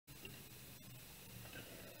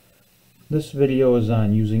This video is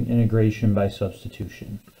on using integration by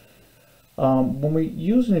substitution. When we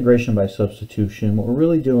use integration by substitution, what we're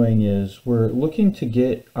really doing is we're looking to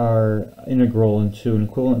get our integral into an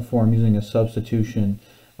equivalent form using a substitution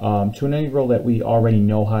to an integral that we already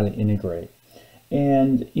know how to integrate.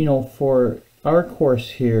 And for our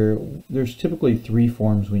course here, there's typically three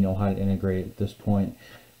forms we know how to integrate at this point.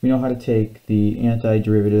 We know how to take the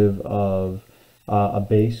antiderivative of a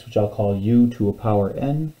base, which I'll call u to a power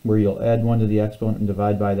n, where you'll add 1 to the exponent and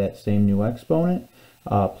divide by that same new exponent,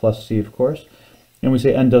 plus c, of course. And we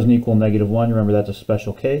say n doesn't equal -1. Remember, that's a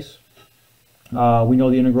special case. We know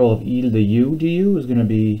the integral of e to the u du is going to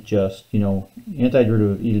be just,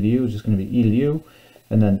 antiderivative of e to the u is just going to be e to the u,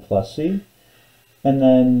 and then plus c. And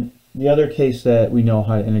then the other case that we know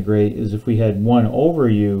how to integrate is if we had 1 over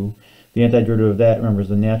u, the antiderivative of that, remember, is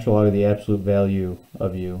the natural log of the absolute value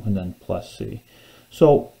of u, and then plus c.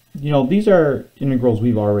 So, these are integrals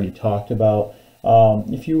we've already talked about.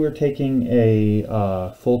 If you were taking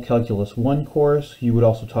a full Calculus 1 course, you would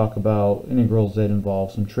also talk about integrals that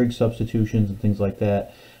involve some trig substitutions and things like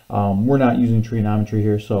that. We're not using trigonometry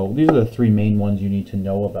here, so these are the three main ones you need to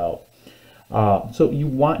know about. So you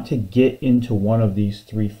want to get into one of these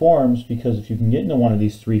three forms, because if you can get into one of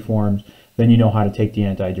these three forms, then you know how to take the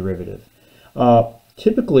antiderivative.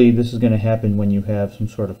 Typically, this is going to happen when you have some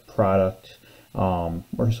sort of product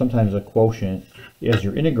or sometimes a quotient as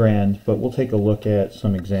your integrand, but we'll take a look at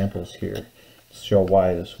some examples here to show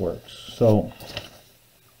why this works. So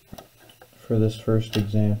for this first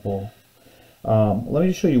example, let me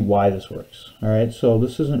just show you why this works. All right, so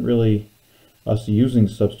this isn't really us using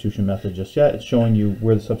the substitution method just yet. It's showing you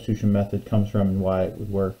where the substitution method comes from and why it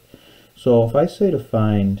would work. So if I say to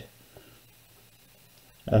find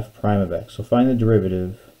f prime of x, so find the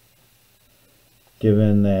derivative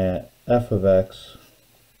given that f of x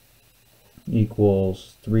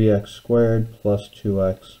equals 3x squared plus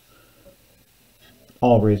 2x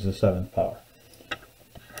all raised to the 7th power.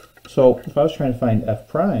 So if I was trying to find f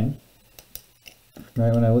prime,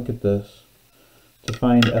 right, when I look at this, to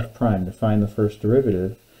find f prime, to find the first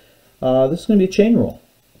derivative, this is going to be a chain rule.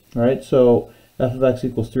 All right, so f of x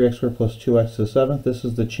equals 3x squared plus 2x to the 7th. This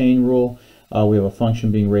is the chain rule. We have a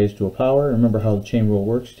function being raised to a power. Remember how the chain rule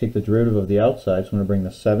works. You take the derivative of the outside, so I'm going to bring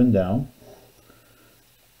the 7 down.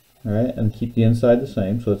 All right, and keep the inside the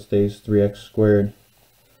same, so it stays 3x squared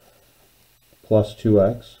plus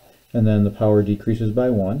 2x, and then the power decreases by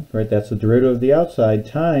 1. Right, that's the derivative of the outside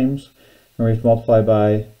times, and we have to multiply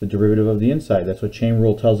by the derivative of the inside. That's what chain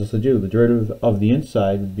rule tells us to do. The derivative of the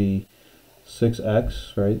inside would be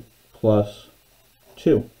 6x, right, plus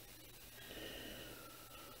 2.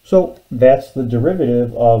 So that's the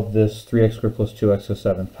derivative of this 3x squared plus 2x to the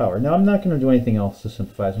 7th power. Now I'm not going to do anything else to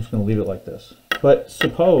simplify. I'm just going to leave it like this. But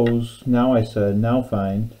suppose now I said, now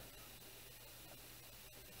find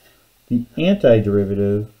the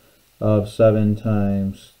antiderivative of 7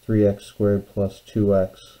 times 3x squared plus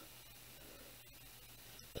 2x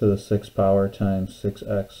to the 6th power times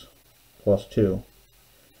 6x plus 2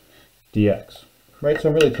 dx. Right, so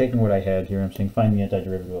I'm really taking what I had here. I'm saying find the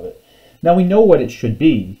antiderivative of it. Now we know what it should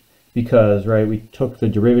be because, right, we took the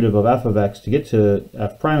derivative of f of x to get to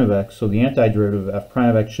f prime of x, so the antiderivative of f prime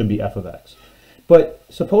of x should be f of x. But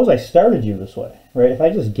suppose I started you this way, right? If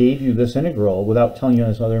I just gave you this integral without telling you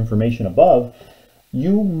this other information above,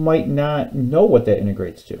 you might not know what that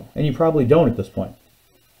integrates to, and you probably don't at this point.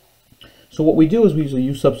 So what we do is we usually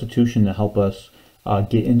use substitution to help us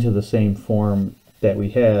get into the same form that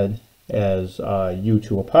we had as u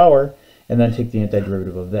to a power, and then take the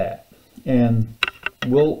antiderivative of that. And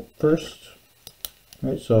we'll first,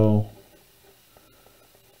 right, so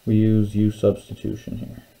we use u substitution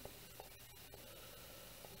here.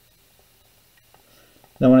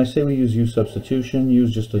 Now when I say we use u substitution,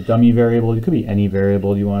 use just a dummy variable. It could be any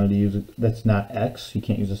variable you wanted to use that's not x. You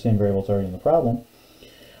can't use the same variable that's already in the problem.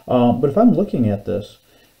 But if I'm looking at this,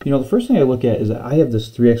 the first thing I look at is that I have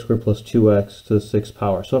this 3x squared plus 2x to the 6th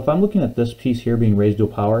power. So if I'm looking at this piece here being raised to a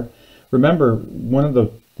power, remember one of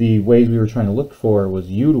the ways we were trying to look for was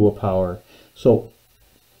u to a power. So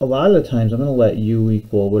a lot of the times I'm going to let u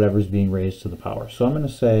equal whatever's being raised to the power. So I'm going to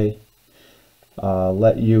say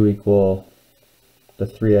let u equal the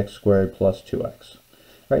 3x squared plus 2x.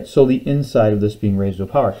 Right, so the inside of this being raised to a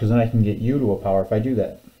power, because then I can get u to a power if I do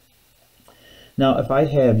that. Now if I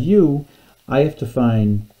have u, I have to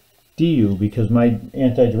find du, because my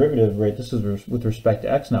antiderivative, right, this is with respect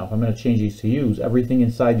to x now. If I'm going to change these to u's, everything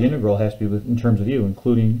inside the integral has to be in terms of u,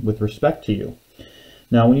 including with respect to u.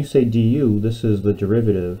 Now when you say du, this is the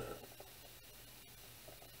derivative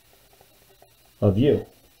of u.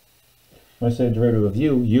 when I say the derivative of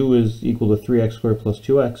u is equal to 3x squared plus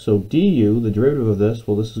 2x. So du, the derivative of this,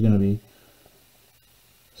 well, this is going to be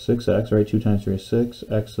 6x, right? 2 times 3 is 6,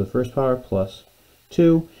 x to the first power plus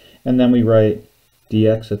 2. And then we write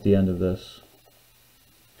dx at the end of this.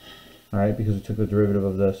 All right, because we took the derivative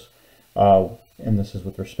of this, and this is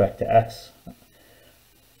with respect to x.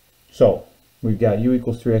 So we've got u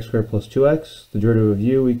equals 3x squared plus 2x. The derivative of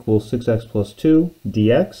u equals 6x plus 2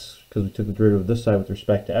 dx, because we took the derivative of this side with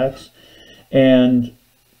respect to x. And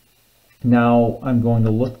now I'm going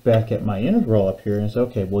to look back at my integral up here and say,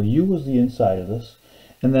 okay, well, u was the inside of this.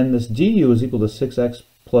 And then this du is equal to 6x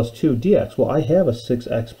plus 2 dx. Well, I have a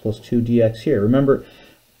 6x plus 2 dx here. Remember,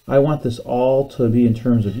 I want this all to be in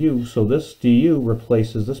terms of u, so this du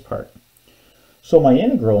replaces this part. So my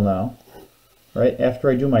integral now, right,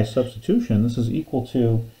 after I do my substitution, this is equal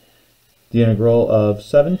to the integral of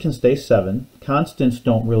 7 can stay 7. Constants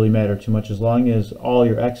don't really matter too much as long as all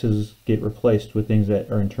your x's get replaced with things that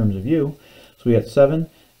are in terms of u. So we got 7,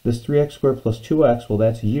 this 3x squared plus 2x, well,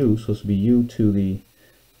 that's u, so this will be u to the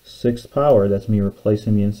 6th power. That's me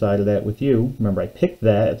replacing the inside of that with u. Remember, I picked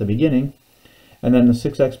that at the beginning. And then the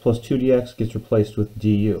 6x plus 2 dx gets replaced with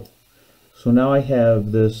du. So now I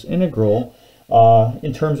have this integral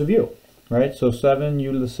in terms of u, right? So 7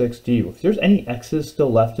 u to the 6 du. If there's any x's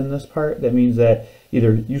still left in this part, that means that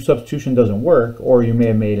either u substitution doesn't work or you may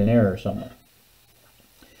have made an error somewhere.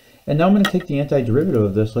 And now I'm going to take the antiderivative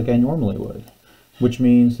of this like I normally would, which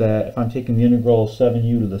means that if I'm taking the integral of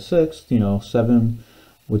 7u to the 6th, 7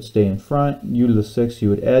 would stay in front, u to the 6th, you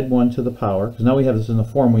would add 1 to the power, because now we have this in the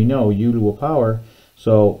form we know, u to a power,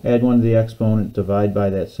 so add 1 to the exponent, divide by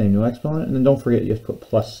that same new exponent, and then don't forget you have to put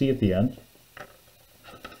plus c at the end.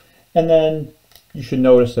 And then you should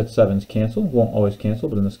notice that 7's cancel, won't always cancel,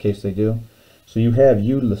 but in this case they do. So you have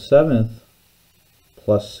u to the 7th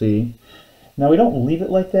plus c. Now we don't leave it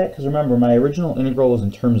like that, because remember, my original integral is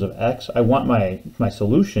in terms of x. I want my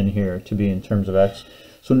solution here to be in terms of x.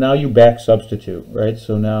 So now you back substitute, right?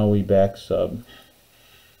 So now we back sub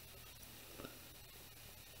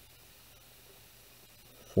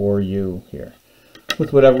for u here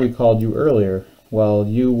with whatever we called u earlier. Well,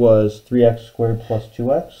 u was 3x squared plus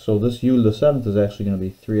 2x, so this u to the 7th is actually going to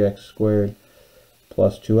be 3x squared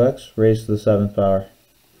plus 2x raised to the 7th power,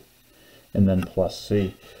 and then plus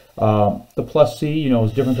c. The plus c,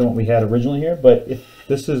 is different than what we had originally here, but if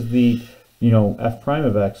this is the, f prime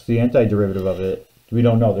of x, the antiderivative of it, we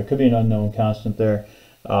don't know. There could be an unknown constant there.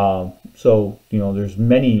 So, there's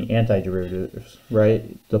many antiderivatives,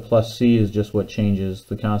 right? The plus c is just what changes,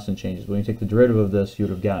 the constant changes. When you take the derivative of this, you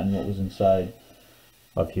would have gotten what was inside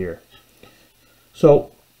of here.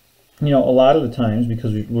 So, a lot of the times,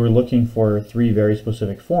 because we're looking for 3 very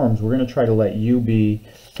specific forms, we're going to try to let u be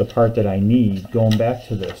the part that I need, going back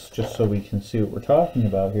to this, just so we can see what we're talking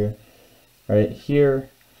about here. Right here,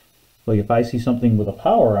 like if I see something with a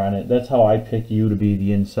power on it, that's how I pick u to be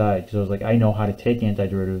the inside, because I was like, I know how to take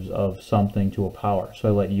antiderivatives of something to a power, so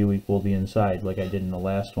I let u equal the inside like I did in the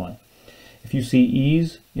last one. If you see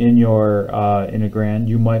e's in your integrand,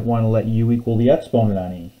 you might want to let u equal the exponent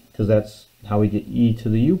on e, because that's how we get e to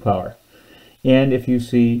the u power. And if you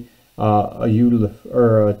see a u to the,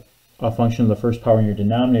 or a function of the first power in your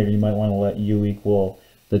denominator, you might want to let u equal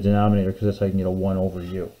the denominator, because that's how you can get a 1 over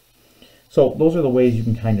u. So those are the ways you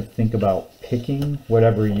can kind of think about picking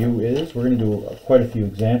whatever u is. We're going to do quite a few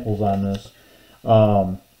examples on this.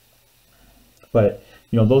 But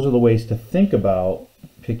those are the ways to think about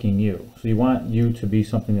picking u. So you want u to be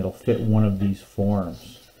something that'll fit one of these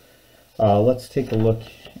forms. Let's take a look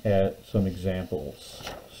at some examples.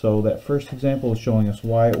 So that first example is showing us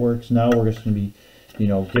why it works. Now we're just going to be,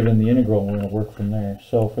 given the integral, and we're going to work from there.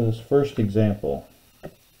 So for this first example,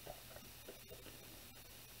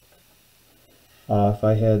 if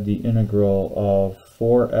I had the integral of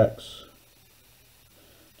 4x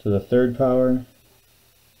to the 3rd power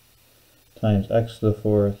times x to the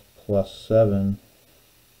 4th plus 7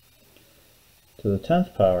 to the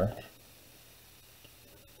 10th power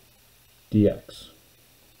dx.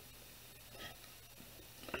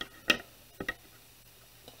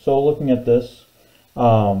 So looking at this,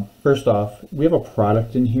 first off, we have a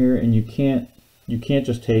product in here, and you can't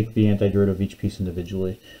just take the antiderivative of each piece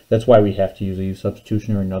individually. That's why we have to use a u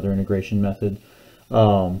substitution or another integration method.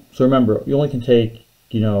 So remember, you only can take,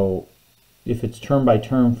 if it's term by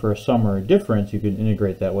term for a sum or a difference, you can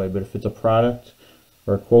integrate that way. But if it's a product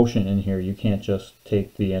or a quotient in here, you can't just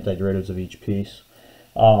take the antiderivatives of each piece.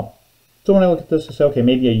 So when I look at this, I say, okay,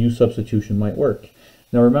 maybe a u substitution might work.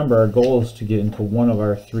 Now remember, our goal is to get into one of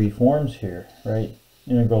our 3 forms here, right?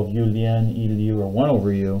 Integral of u to the n, e to the u, or 1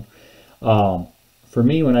 over u. for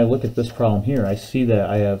me, when I look at this problem here, I see that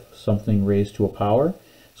I have something raised to a power.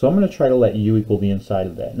 So I'm going to try to let u equal the inside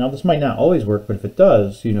of that. Now this might not always work, but if it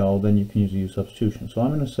does, you know, then you can use a u substitution. So I'm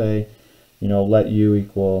going to say, you know, let u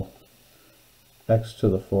equal x to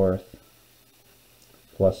the fourth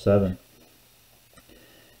plus 7.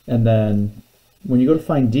 And then when you go to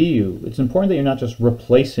find du, it's important that you're not just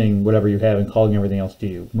replacing whatever you have and calling everything else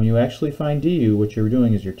du. When you actually find du, what you're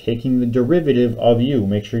doing is you're taking the derivative of u.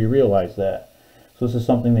 Make sure you realize that. So this is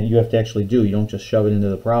something that you have to actually do. You don't just shove it into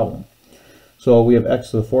the problem. So we have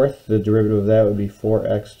x to the fourth. The derivative of that would be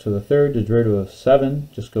 4x to the third. The derivative of 7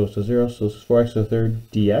 just goes to 0. So this is 4x to the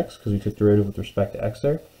third dx, because we took derivative with respect to x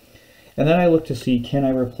there. And then I look to see, can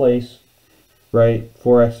I replace, right,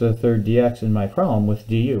 4x to the third dx in my problem with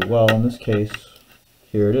du? Well, in this case,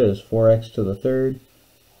 here it is, 4x to the third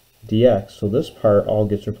dx. So this part all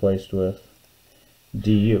gets replaced with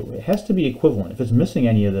du. It has to be equivalent. If it's missing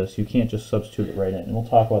any of this, you can't just substitute it right in. And we'll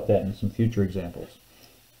talk about that in some future examples.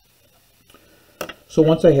 So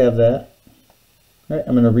once I have that, right,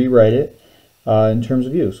 I'm going to rewrite it in terms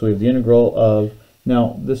of u. So we have the integral of,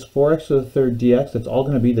 now this 4x to the third dx, that's all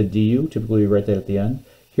going to be the du. Typically we write that at the end.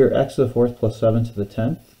 Here x to the fourth plus 7 to the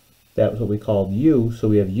 10th. That was what we called u. So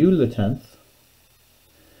we have u to the 10th.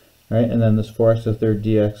 Right, and then this 4x to the third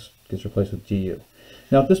dx gets replaced with du.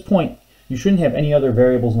 Now at this point, you shouldn't have any other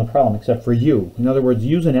variables in the problem except for u. In other words,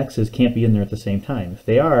 u's and x's can't be in there at the same time. If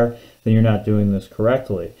they are, then you're not doing this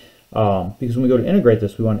correctly. Because when we go to integrate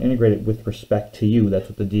this, we want to integrate it with respect to u. That's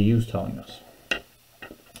what the du is telling us.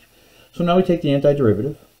 So now we take the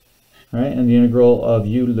antiderivative, right, and the integral of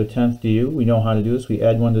u to the 10th du. We know how to do this. We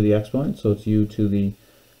add 1 to the exponent, so it's u to the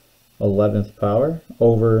 11th power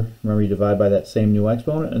over, remember you divide by that same new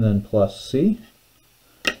exponent, and then plus c.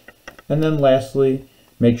 And then lastly,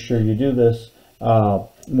 make sure you do this.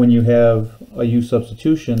 When you have a u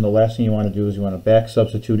substitution, the last thing you want to do is you want to back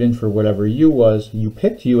substitute in for whatever u was. You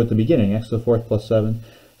picked u at the beginning, x to the fourth plus 7.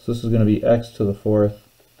 So this is going to be x to the fourth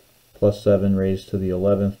plus 7 raised to the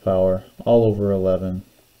 11th power, all over 11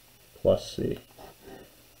 plus c.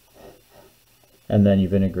 And then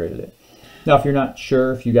you've integrated it. Now if you're not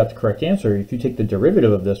sure if you got the correct answer, if you take the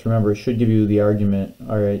derivative of this, remember it should give you the argument,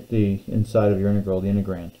 alright, the inside of your integral, the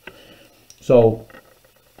integrand. So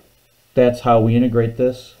that's how we integrate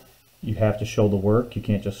this. You have to show the work. You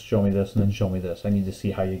can't just show me this and then show me this. I need to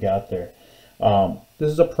see how you got there.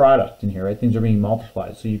 This is a product in here, right? Things are being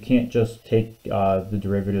multiplied. So you can't just take the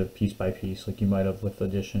derivative piece by piece like you might have with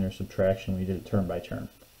addition or subtraction when you did it term by term.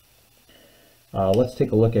 Let's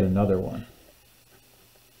take a look at another one.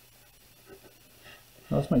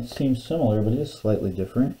 Now this might seem similar, but it is slightly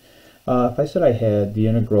different. If I said I had the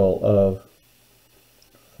integral of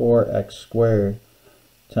 4x squared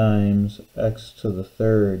times x to the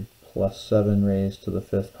third plus 7 raised to the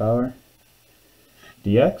 5th power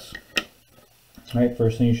dx. All right,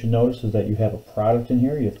 first thing you should notice is that you have a product in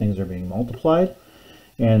here. You have things that are being multiplied.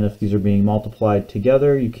 And if these are being multiplied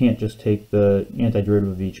together, you can't just take the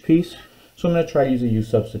antiderivative of each piece. So I'm going to try to use a u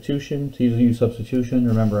substitution. To use a u substitution,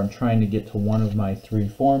 remember I'm trying to get to one of my 3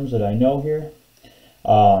 forms that I know here.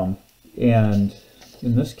 And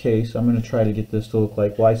in this case, I'm going to try to get this to look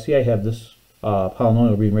like, well, I see I have this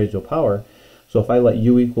polynomial being raised to a power. So if I let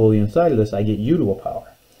u equal the inside of this, I get u to a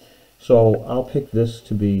power. So I'll pick this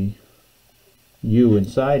to be u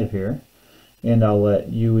inside of here, and I'll let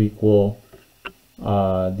u equal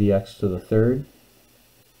the x to the third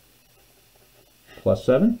plus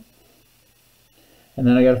 7. And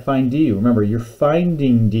then I got to find du. Remember, you're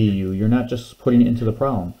finding du. You're not just putting it into the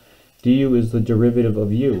problem. Du is the derivative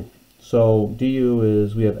of u. So du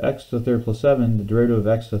is, we have x to the third plus 7. The derivative of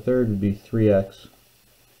x to the third would be 3x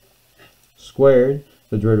squared.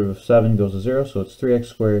 The derivative of 7 goes to 0, so it's 3x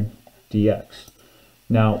squared dx.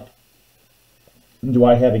 Now, do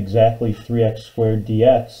I have exactly 3x squared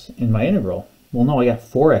dx in my integral? Well, no, I got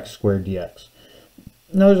 4x squared dx.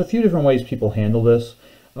 Now, there's a few different ways people handle this.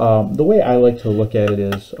 The way I like to look at it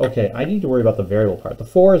is, okay, I need to worry about the variable part. The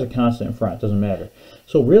 4 is a constant in front, it doesn't matter.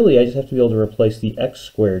 So really, I just have to be able to replace the x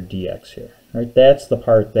squared dx here. Right? That's the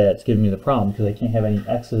part that's giving me the problem, because I can't have any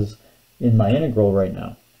x's in my integral right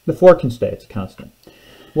now. The 4 can stay, it's a constant.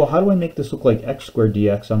 Well, how do I make this look like x squared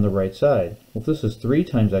dx on the right side? Well, if this is 3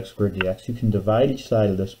 times x squared dx, you can divide each side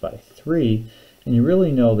of this by 3, and you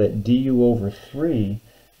really know that du over 3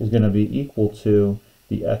 is going to be equal to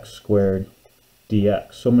the x squared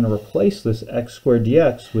dx. So I'm going to replace this x squared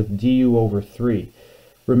dx with du over 3.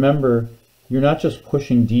 Remember, you're not just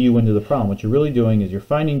pushing du into the problem. What you're really doing is you're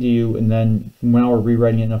finding du, and then now we're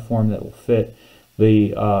rewriting it in a form that will fit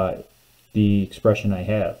the expression I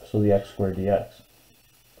have, so the x squared dx.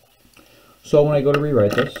 So when I go to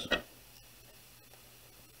rewrite this,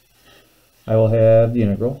 I will have the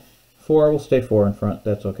integral. 4 will stay 4 in front,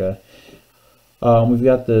 that's okay. We've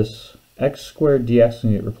got this x squared dx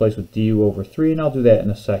and get replaced with du over 3, and I'll do that in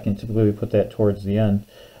a second. Typically we put that towards the end.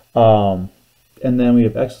 And then we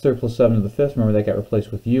have x to the third plus 7 to the fifth. Remember that got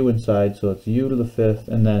replaced with u inside, so it's u to the fifth,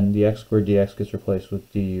 and then the x squared dx gets replaced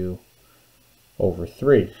with du over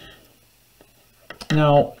 3.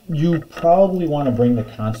 Now, you probably want to bring the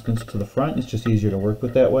constants to the front. It's just easier to work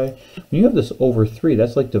with that way. When you have this over 3,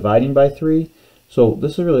 that's like dividing by 3. So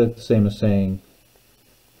this is really the same as saying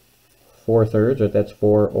 4/3, right? That's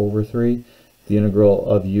 4 over 3, the integral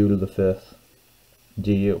of u to the fifth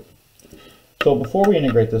du. So before we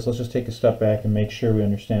integrate this, let's just take a step back and make sure we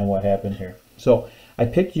understand what happened here. So I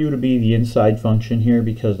picked u to be the inside function here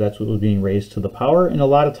because that's what was being raised to the power, and a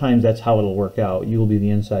lot of times that's how it'll work out. U will be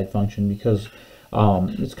the inside function because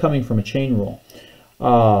it's coming from a chain rule.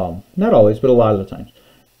 Not always, but a lot of the times.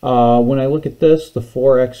 When I look at this, the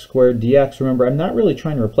 4x squared dx, remember I'm not really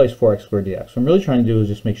trying to replace 4x squared dx. What I'm really trying to do is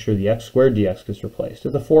just make sure the x squared dx gets replaced.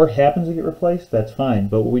 If the 4 happens to get replaced, that's fine.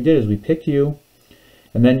 But what we did is we picked u,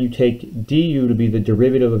 and then you take du to be the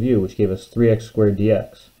derivative of u, which gave us 3x squared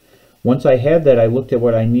dx. Once I had that, I looked at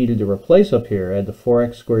what I needed to replace up here. I had the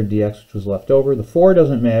 4x squared dx, which was left over. The 4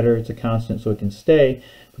 doesn't matter, it's a constant, so it can stay.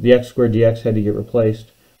 But the x squared dx had to get replaced,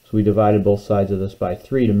 so we divided both sides of this by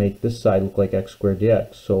 3 to make this side look like x squared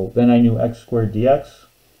dx. So then I knew x squared dx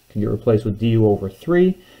can get replaced with du over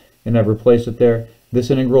 3, and I've replaced it there. This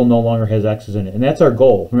integral no longer has x's in it, and that's our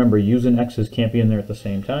goal. Remember, u's and x's can't be in there at the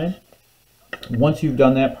same time. Once you've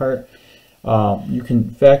done that part, you can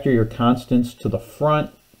factor your constants to the front.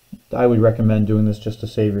 I would recommend doing this just to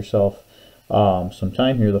save yourself some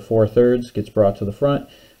time here. The 4/3 gets brought to the front.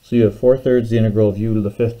 So you have 4/3 the integral of u to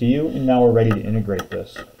the fifth du, and now we're ready to integrate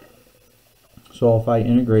this. So if I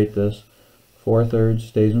integrate this, 4/3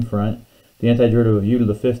 stays in front. The antiderivative of u to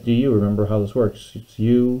the fifth du, remember how this works. It's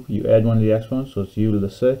u, you add one to the exponent, so it's u to the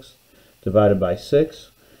sixth divided by 6,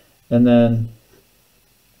 and then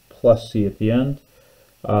plus c at the end.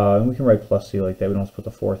 And we can write plus c like that. We don't have to put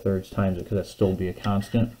the 4/3 times it because that still be a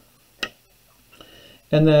constant.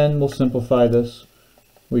 And then we'll simplify this.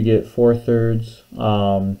 We get 4/3,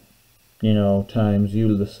 times u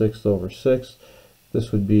to the sixth over 6.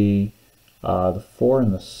 This would be the 4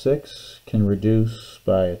 and the 6 can reduce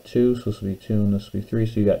by a 2, so this would be 2 and this would be 3.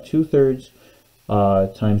 So you got 2/3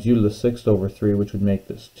 times u to the sixth over 3, which would make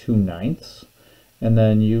this 2/9. And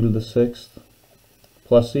then u to the sixth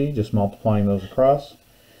plus c, just multiplying those across.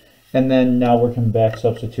 And then now we're coming back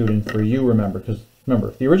substituting for u, remember, because remember,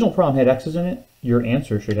 if the original problem had x's in it, your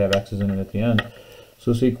answer should have x's in it at the end.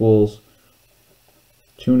 So this equals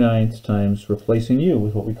 2/9 times replacing u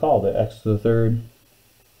with what we called it, x to the third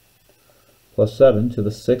plus 7 to the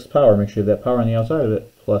sixth power, make sure that power on the outside of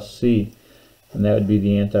it, plus c. And that would be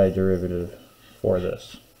the antiderivative for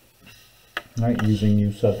this. All right, using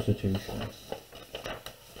u substitution.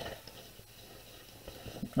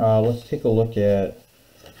 Let's take a look at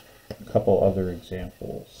a couple other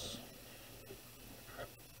examples.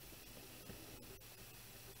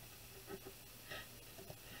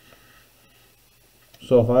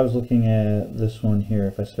 So if I was looking at this one here,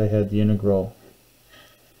 if I said I had the integral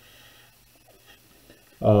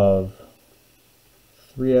of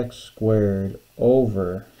 3x squared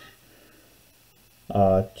over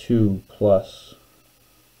 2 plus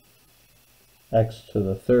x to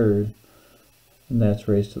the third, and that's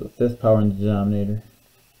raised to the fifth power in the denominator,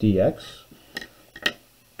 dx.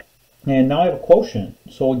 And now I have a quotient.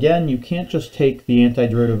 So again, you can't just take the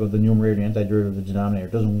antiderivative of the numerator and the antiderivative of the denominator.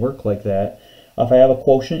 It doesn't work like that. If I have a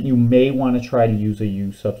quotient, you may want to try to use a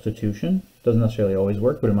u substitution. Doesn't necessarily always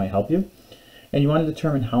work, but it might help you. And you want to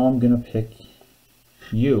determine how I'm going to pick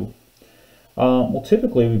u. Well,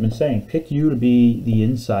 typically we've been saying pick u to be the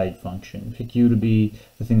inside function. Pick u to be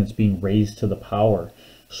the thing that's being raised to the power.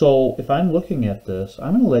 So if I'm looking at this,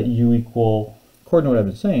 I'm going to let u equal, according to what I've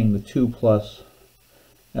been saying, the 2 plus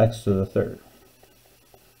x to the third.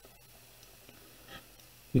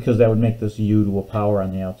 Because that would make this u to a power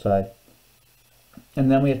on the outside. And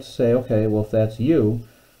then we have to say, okay, well if that's u,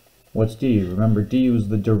 what's du? Remember, du is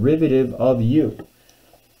the derivative of u.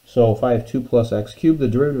 So if I have 2 plus x cubed, the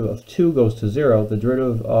derivative of 2 goes to 0. The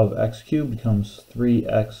derivative of x cubed becomes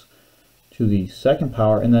 3x to the second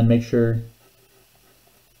power, and then make sure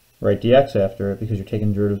write dx after it because you're taking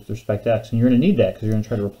the derivative with respect to x. And you're going to need that because you're going to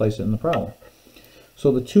try to replace it in the problem.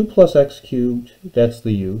 So the 2 plus x cubed, that's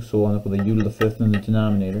the u, so we'll end up with a u to the fifth in the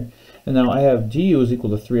denominator. And now I have du is equal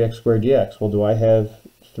to 3x squared dx. Well, do I have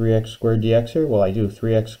 3x squared dx here? Well, I do.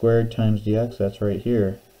 3x squared times dx, that's right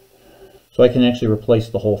here. So So I can actually replace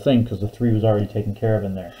the whole thing because the 3 was already taken care of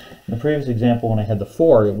in there. In the previous example, when I had the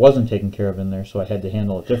 4, it wasn't taken care of in there, so I had to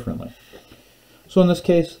handle it differently. So in this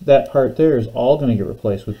case, that part there is all going to get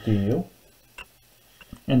replaced with du.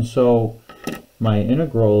 And so my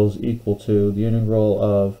integral is equal to the integral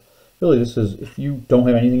of, really this is, if you don't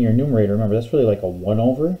have anything in your numerator, remember that's really like a 1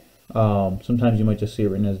 over. Sometimes you might just see it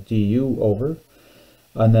written as du over.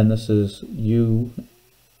 And then this is u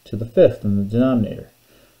to the 5th in the denominator,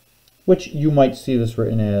 which you might see this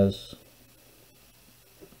written as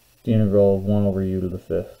the integral of 1 over u to the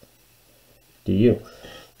 5th du,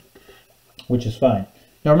 which is fine.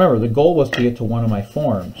 Now remember, the goal was to get to one of my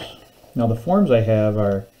forms. Now the forms I have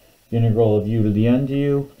are the integral of u to the n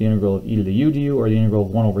du, the integral of e to the u du, or the integral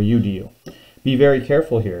of 1 over u du. Be very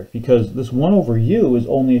careful here, because this 1 over u is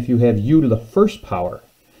only if you have u to the first power.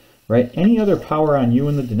 Right? Any other power on u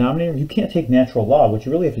in the denominator, you can't take natural log. What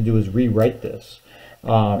you really have to do is rewrite this.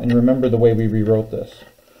 And remember the way we rewrote this.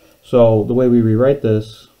 So the way we rewrite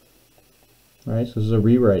this, right, so this is a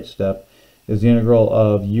rewrite step, is the integral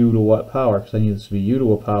of u to what power? Because I need this to be u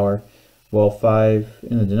to a power. Well, 5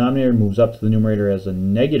 in the denominator moves up to the numerator as a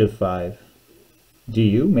negative 5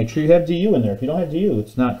 du. Make sure you have du in there. If you don't have du,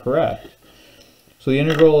 it's not correct. So the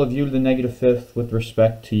integral of u to the negative 5th with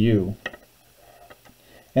respect to u.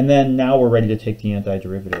 And then now we're ready to take the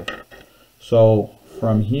antiderivative. So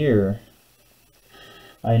from here,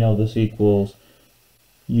 I know this equals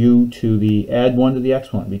u to the, add 1 to the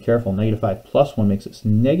exponent. Be careful, negative 5 plus 1 makes it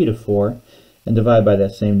negative 4, and divide by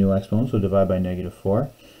that same new exponent, so divide by negative 4.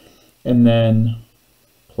 And then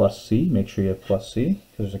plus c, make sure you have plus c,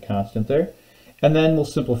 because there's a constant there. And then we'll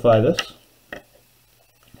simplify this.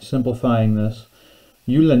 Simplifying this,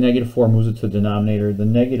 u to the negative 4 moves it to the denominator. The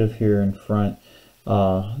negative here in front,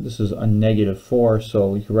 this is a negative 4,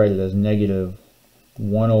 so you can write it as negative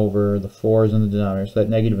 1 over the 4 is in the denominator, so that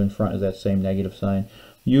negative in front is that same negative sign.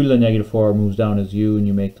 U to the negative 4 moves down as u, and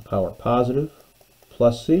you make the power positive,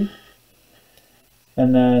 plus c.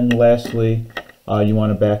 And then lastly, you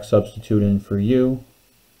want to back substitute in for u,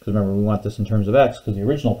 because remember we want this in terms of x, because the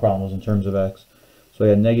original problem was in terms of x. So I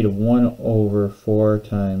had negative 1 over 4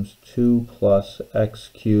 times 2 plus x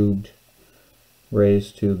cubed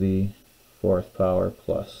raised to the 4th power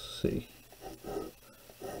plus c.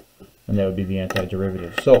 And that would be the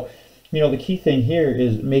antiderivative. So, you know, the key thing here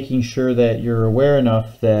is making sure that you're aware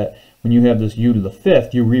enough that when you have this u to the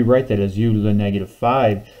 5th, you rewrite that as u to the negative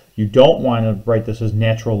 5. You don't want to write this as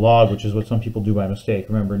natural log, which is what some people do by mistake.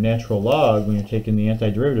 Remember, natural log, when you're taking the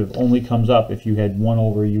antiderivative, only comes up if you had 1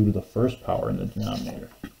 over u to the 1st power in the denominator.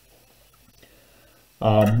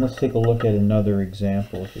 Let's take a look at another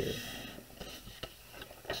example here.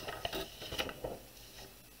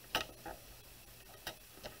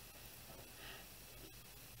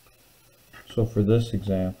 So for this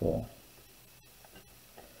example,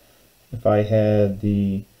 if I had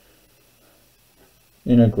the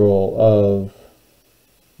integral of,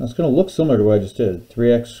 that's going to look similar to what I just did,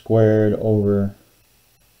 3x squared over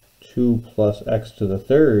 2 plus x to the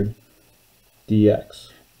 3rd dx.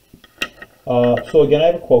 So again, I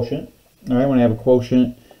have a quotient. All right, when I have a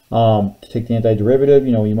quotient, to take the antiderivative,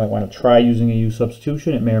 you know, you might want to try using a u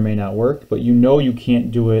substitution. It may or may not work, but you know you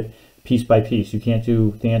can't do it piece by piece. You can't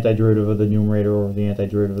do the antiderivative of the numerator over the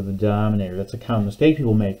antiderivative of the denominator. That's a common mistake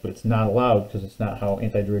people make, but it's not allowed because it's not how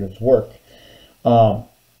antiderivatives work. Now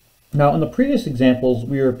in the previous examples,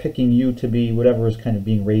 we were picking u to be whatever is kind of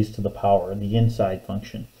being raised to the power, the inside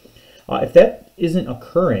function. If that isn't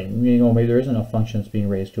occurring, you know, maybe there isn't a function that's being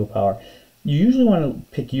raised to a power, you usually want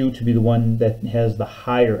to pick u to be the one that has the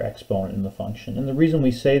higher exponent in the function. And the reason we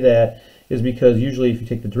say that is because usually if you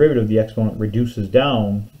take the derivative, the exponent reduces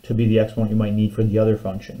down to be the exponent you might need for the other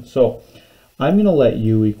function. So I'm going to let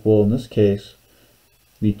u equal, in this case,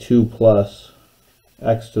 the 2 plus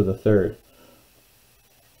x to the 3rd.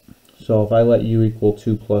 So if I let u equal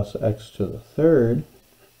 2 plus x to the 3rd,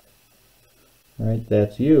 right,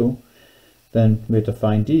 that's u, then we have to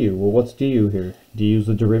find du. Well, what's du here? Du is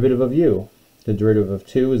the derivative of u. The derivative of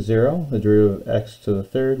 2 is 0. The derivative of x to the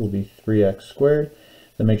 3rd will be 3x squared.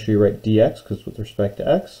 Then make sure you write dx because with respect to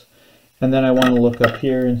x. And then I want to look up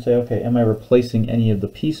here and say, okay, am I replacing any of the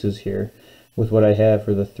pieces here with what I have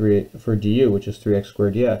for the du, which is 3x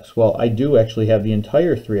squared dx? Well, I do actually have the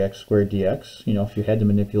entire 3x squared dx. You know, if you had to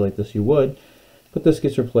manipulate this, you would. But this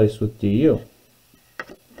gets replaced with du.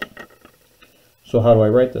 So how do I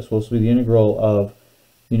write this? Well, this will be the integral of,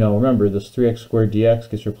 you know, remember this 3x squared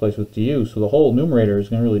dx gets replaced with du. So the whole numerator is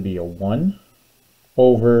going to really be a 1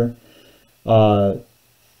 over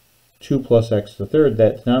 2 plus x to the 3rd.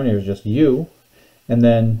 That denominator is just u. And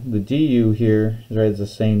then the du here is right, it's the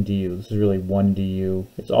same du. This is really 1 du.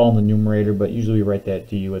 It's all in the numerator, but usually we write that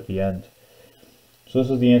du at the end. So this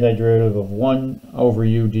is the antiderivative of 1 over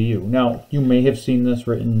u du. Now, you may have seen this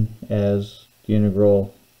written as the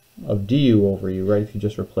integral of du over u, right? If you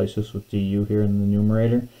just replace this with du here in the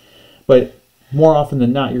numerator. But more often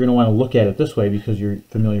than not, you're going to want to look at it this way because you're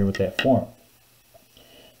familiar with that form.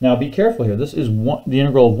 Now, be careful here. This is the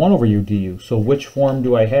integral of 1 over u du. So which form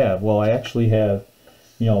do I have? Well, I actually have,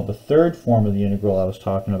 the third form of the integral I was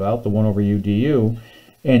talking about, the 1 over u du.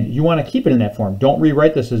 And you want to keep it in that form. Don't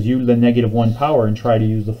rewrite this as u to the negative 1 power and try to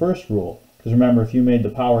use the first rule. Because remember, if you made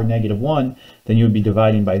the power negative 1, then you would be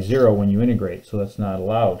dividing by 0 when you integrate. So that's not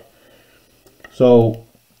allowed. So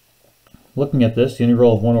looking at this, the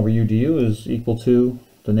integral of 1 over u du is equal to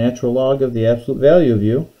the natural log of the absolute value of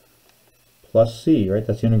u plus c, right?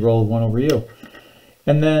 That's the integral of 1 over u.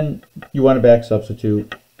 And then you want to back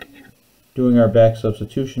substitute. Doing our back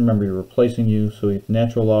substitution, remember you're replacing u, so we get the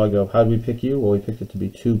natural log of, how do we pick u? Well, we picked it to be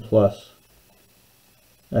 2 plus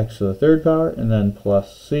x to the third power, and then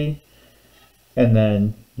plus c, and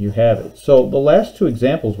then you have it. So the last two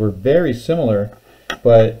examples were very similar,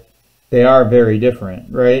 but they are very different,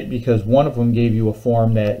 right? Because one of them gave you a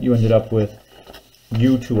form that you ended up with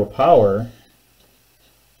u to a power,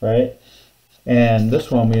 right? And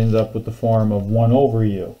this one we ended up with the form of 1 over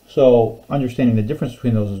u. So understanding the difference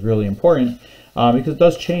between those is really important because it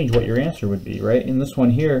does change what your answer would be, right? In this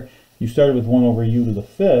one here, you started with 1 over u to the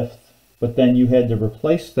 5th, but then you had to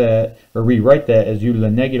replace that or rewrite that as u to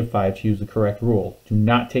the negative 5 to use the correct rule. Do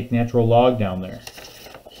not take natural log down there.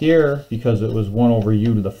 Here, because it was 1 over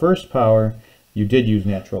u to the first power, you did use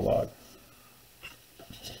natural log.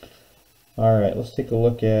 All right, let's take a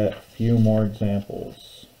look at a few more examples.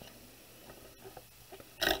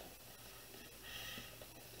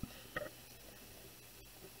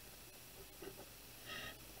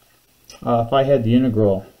 If I had the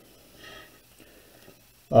integral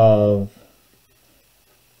of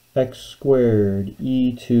x squared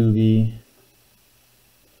e to the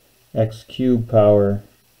x cubed power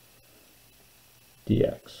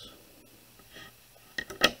dx.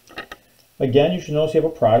 Again, you should notice you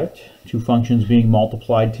have a product, two functions being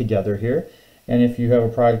multiplied together here. And if you have a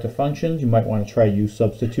product of functions, you might want to try use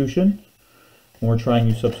substitution. When we're trying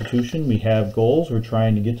use substitution, we have goals. We're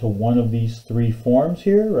trying to get to one of these three forms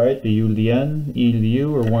here, right? The u to the n, e to the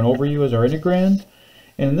u, or 1 over u as our integrand.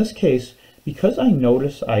 And in this case, because I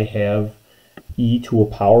notice I have e to a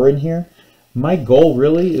power in here, my goal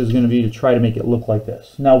really is going to be to try to make it look like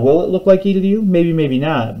this. Now, will it look like e to the u? Maybe, maybe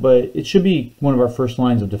not, but it should be one of our first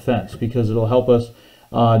lines of defense because it'll help us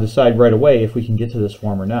decide right away if we can get to this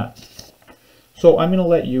form or not. So I'm going to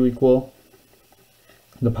let u equal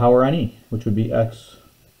the power on e, which would be x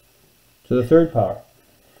to the third power.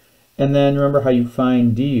 And then remember how you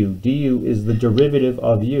find du. Du is the derivative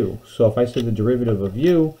of u. So if I say the derivative of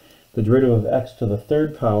u, the derivative of x to the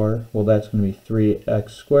third power, well, that's going to be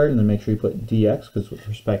 3x squared, and then make sure you put dx because with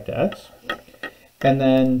respect to x. And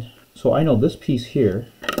then, so I know this piece here,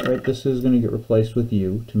 right, this is going to get replaced with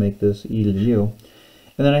u to make this e to the u.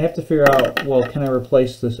 And then I have to figure out, well, can I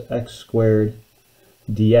replace this x squared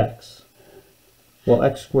dx? Well,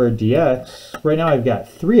 x squared dx, right now I've got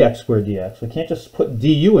 3x squared dx. I can't just put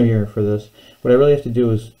du in here for this. What I really have to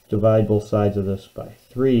do is divide both sides of this by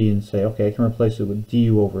 3 and say, okay, I can replace it with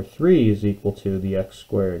du over 3 is equal to the x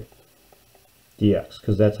squared dx,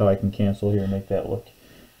 because that's how I can cancel here and make that look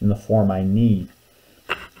in the form I need.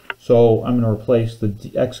 So I'm going to replace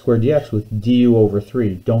the x squared dx with du over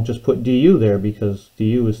 3. Don't just put du there because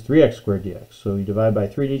du is 3x squared dx. So you divide by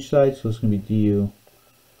 3 to each side, so it's going to be du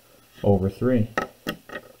over 3.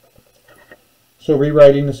 So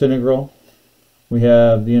rewriting this integral, we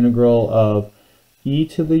have the integral of e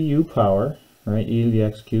to the u power, right, e to the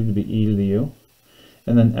x cubed to be e to the u,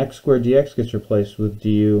 and then x squared dx gets replaced with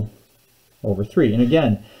du over 3. And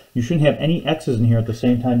again, you shouldn't have any x's in here at the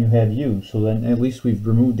same time you have u, so then at least we've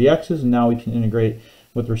removed the x's and now we can integrate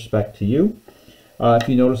with respect to u. If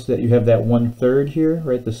you notice that you have that 1/3 here,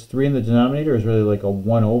 right, this 3 in the denominator is really like a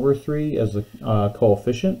 1 over 3 as the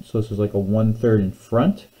coefficient, so this is like a 1/3 in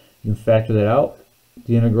front. You can factor that out,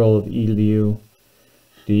 the integral of e to the u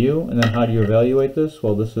du, and then how do you evaluate this?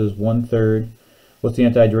 Well, this is 1/3. What's the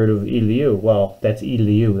antiderivative of e to the u? Well, that's e to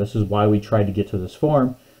the u. This is why we tried to get to this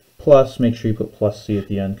form. Plus, make sure you put plus c at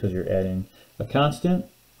the end because you're adding a constant.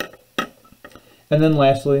 And then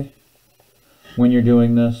lastly, when you're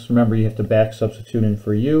doing this, remember you have to back substitute in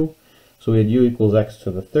for u. So we had u equals x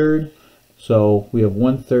to the third. So we have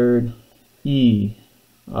 1/3 e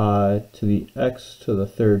to the x to the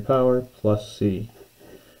third power plus c.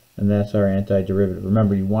 and that's our antiderivative.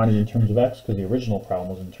 Remember, you want it in terms of x because the original problem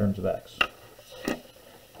was in terms of x.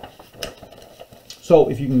 So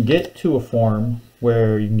if you can get to a form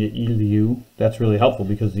where you can get e to the u, that's really helpful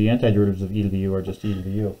because the antiderivatives of e to the u are just e to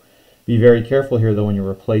the u. Be very careful here though when you're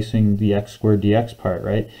replacing the x squared dx part,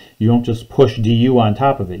 right? You don't just push du on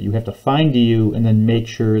top of it. You have to find du and then make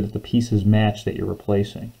sure that the pieces match that you're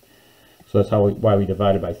replacing. So that's why we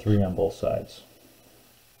divided by 3 on both sides.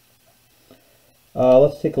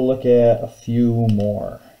 Let's take a look at a few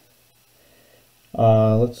more.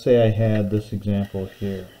 Let's say I had this example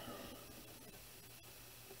here.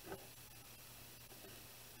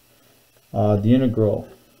 The integral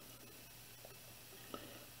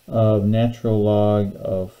of natural log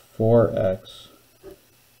of 4x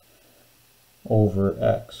over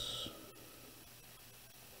x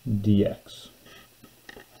dx.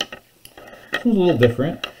 This one's a little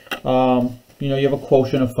different. You know, you have a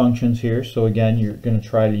quotient of functions here, so again, you're going to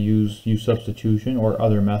try to use substitution or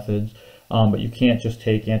other methods, but you can't just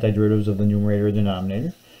take antiderivatives of the numerator or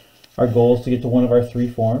denominator. Our goal is to get to one of our 3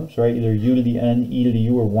 forms, right? Either u to the n, e to the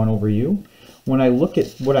u, or 1 over u. When I look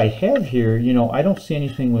at what I have here, you know, I don't see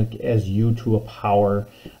anything like as u to a power.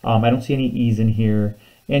 I don't see any e's in here.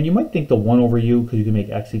 And you might think the 1 over u, because you can make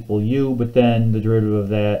x equal u, but then the derivative of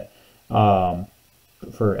that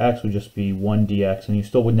for x would just be 1 dx, and you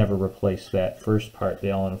still would never replace that first part, the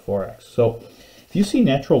ln of 4x. So if you see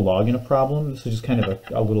natural log in a problem, this is just kind of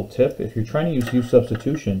a little tip. If you're trying to use u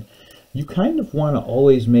substitution, you kind of want to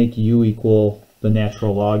always make u equal the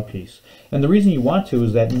natural log piece. And the reason you want to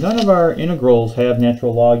is that none of our integrals have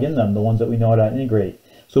natural log in them, the ones that we know how to integrate.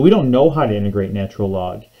 So we don't know how to integrate natural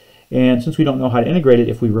log. And since we don't know how to integrate it,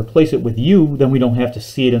 if we replace it with u, then we don't have to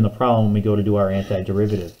see it in the problem when we go to do our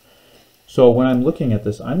antiderivative. So when I'm looking at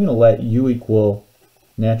this, I'm going to let u equal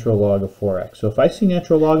natural log of 4x. So if I see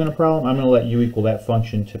natural log in a problem, I'm going to let u equal that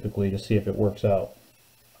function typically to see if it works out.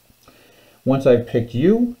 Once I've picked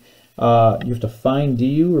u, you have to find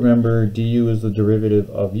du. Remember, du is the derivative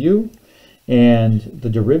of u. And the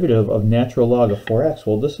derivative of natural log of 4x,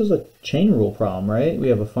 well, this is a chain rule problem, right? We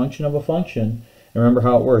have a function of a function. And remember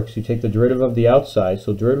how it works. You take the derivative of the outside.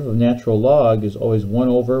 So derivative of natural log is always 1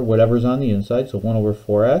 over whatever's on the inside, so 1 over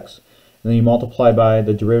 4x. And then you multiply by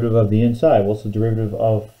the derivative of the inside. What's the derivative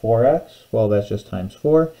of 4x? Well, that's just times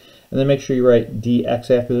 4. And then make sure you write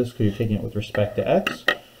dx after this because you're taking it with respect to x.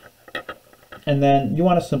 And then you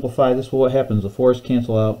want to simplify this. Well, what happens? The 4's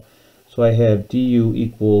cancel out. So I have du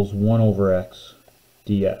equals 1 over x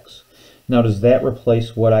dx. Now, does that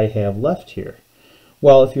replace what I have left here?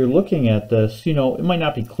 Well, if you're looking at this, you know, it might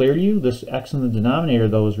not be clear to you. This x in the denominator,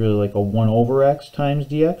 though, is really like a 1 over x times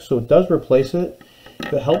dx. So it does replace it.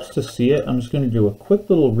 If it helps to see it, I'm just going to do a quick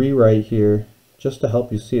little rewrite here just to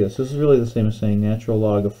help you see this. This is really the same as saying natural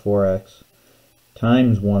log of 4x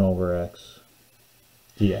times 1 over x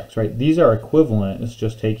dx, right? These are equivalent. It's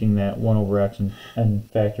just taking that 1 over x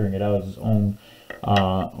and factoring it out as its own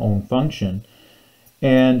function.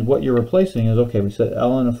 And what you're replacing is, okay, we said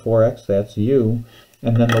ln of 4x, that's u,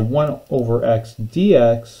 and then the 1 over x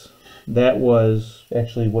dx, that was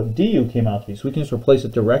actually what du came out to be. So we can just replace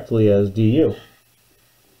it directly as du.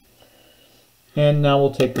 And now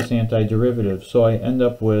we'll take this antiderivative. So I end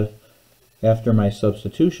up with, after my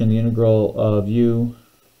substitution, the integral of u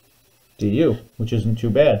du, which isn't too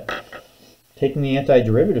bad. Taking the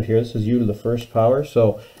antiderivative here, this is u to the first power.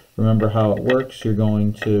 So remember how it works. You're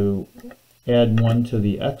going to add 1 to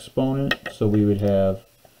the exponent. So we would have,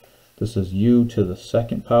 this is u to the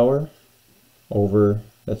second power over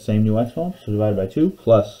that same new exponent. So divided by 2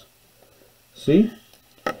 plus c.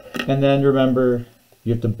 And then remember,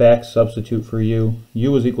 you have to back substitute for u.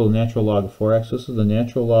 U is equal to natural log of 4x. This is the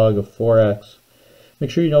natural log of 4x. Make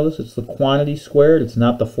sure you know this, it's the quantity squared. It's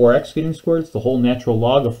not the 4x getting squared. It's the whole natural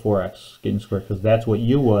log of 4x getting squared because that's what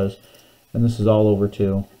u was. And this is all over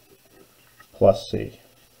 2 plus c.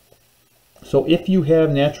 So if you have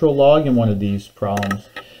natural log in one of these problems,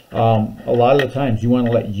 a lot of the times you want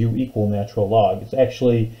to let u equal natural log. It's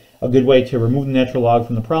actually a good way to remove the natural log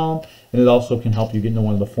from the problem, and it also can help you get into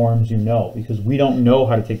one of the forms you know, because we don't know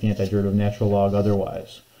how to take the antiderivative of natural log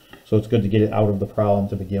otherwise. So it's good to get it out of the problem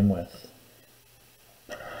to begin with.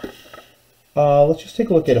 Let's just take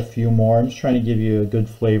a look at a few more. I'm just trying to give you a good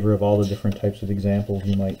flavor of all the different types of examples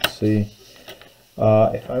you might see.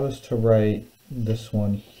 If I was to write this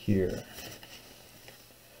one here.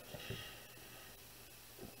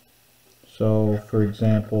 So, for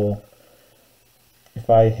example, if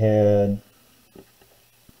I had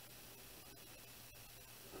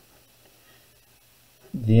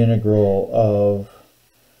the integral of,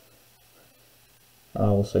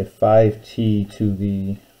 we'll say 5t to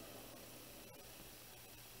the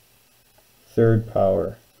third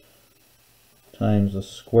power times the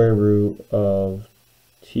square root of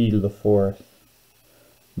t to the fourth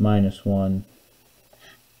minus 1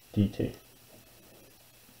 dt.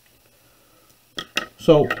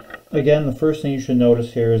 So again, the first thing you should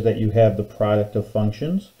notice here is that you have the product of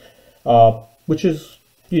functions, which is,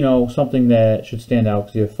 you know, something that should stand out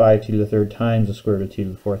because you have 5t to the third times the square root of t to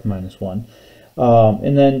the fourth minus 1.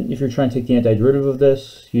 And then if you're trying to take the antiderivative of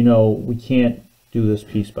this, you know, we can't do this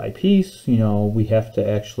piece by piece. You know, we have to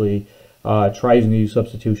actually try using the U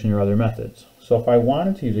substitution or other methods. So if I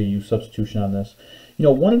wanted to use a U substitution on this, you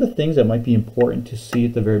know, one of the things that might be important to see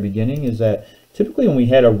at the very beginning is that typically when we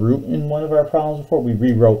had a root in one of our problems before, we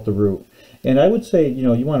rewrote the root. And I would say, you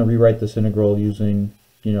know, you want to rewrite this integral using,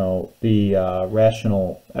 you know, the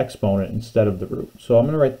rational exponent instead of the root. So I'm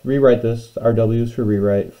going to rewrite this, RW is for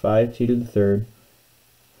rewrite, 5t to the third.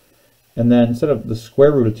 And then instead of the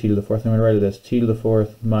square root of t to the fourth, I'm going to write it as t to the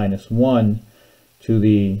fourth minus 1 to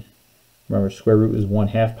the, remember, square root is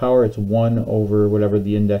 1/2 power. It's 1 over whatever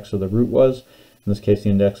the index of the root was. In this case, the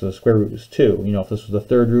index of the square root is 2. You know, if this was the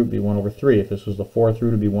third root, it would be 1 over 3. If this was the fourth root,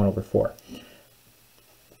 it would be 1 over 4.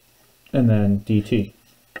 And then dt.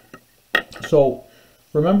 So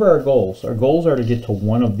remember our goals. Our goals are to get to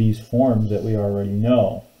one of these forms that we already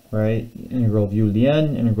know, right? Integral of u to the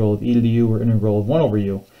n, integral of e to the u, or integral of 1 over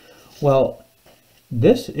u. Well,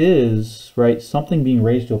 this is, right, something being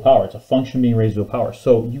raised to a power. It's a function being raised to a power.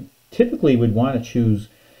 So you typically would want to choose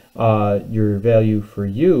your value for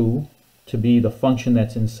u to be the function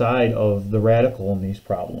that's inside of the radical in these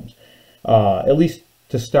problems, at least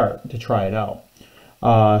to start, to try it out,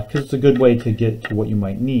 because it's a good way to get to what you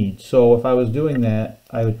might need. So if I was doing that,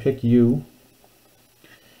 I would pick u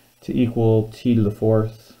to equal t to the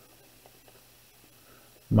fourth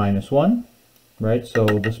minus 1, right? So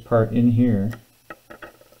this part in here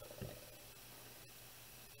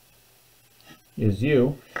is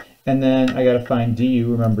u, and then I got to find du.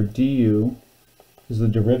 Remember, du is the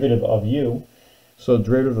derivative of u. So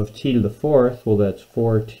derivative of t to the fourth, well, that's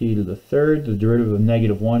 4t to the third. The derivative of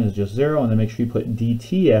negative 1 is just 0. And then make sure you put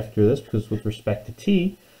dt after this because with respect to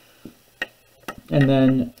t. And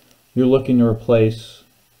then you're looking to replace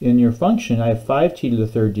in your function, I have 5t to the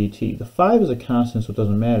third dt. The 5 is a constant, so it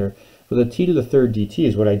doesn't matter. But the t to the third dt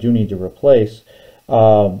is what I do need to replace.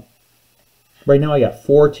 Right now I got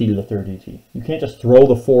 4t to the third dt. You can't just throw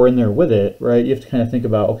the 4 in there with it, right? You have to kind of think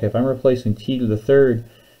about, okay, if I'm replacing t to the third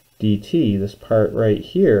dt, this part right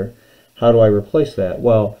here, how do I replace that?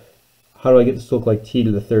 Well, how do I get this to look like t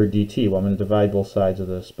to the third dt? Well, I'm going to divide both sides of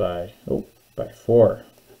this by 4.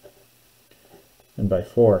 And by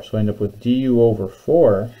 4. So I end up with du over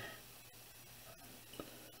 4,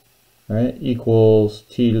 right, equals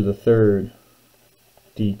t to the third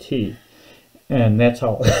dt. And that's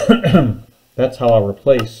how that's how I'll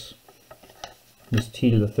replace this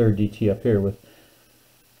t to the third dt up here with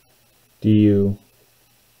du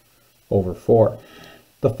over 4.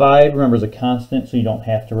 The 5, remember, is a constant, so you don't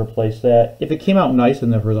have to replace that. If it came out nice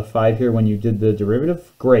and there was a 5 here when you did the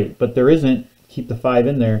derivative, great. But there isn't. Keep the 5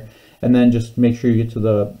 in there, and then just make sure you get to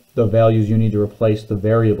the values you need to replace the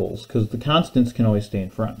variables, because the constants can always stay in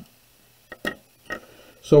front.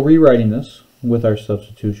 So rewriting this with our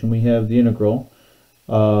substitution, we have the integral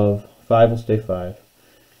of 5 will stay 5.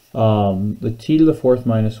 The t to the fourth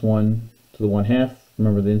minus 1 to the 1/2.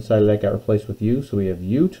 Remember, the inside of that got replaced with u, so we have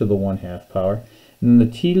u to the 1/2 power. And then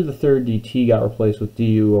the t to the third dt got replaced with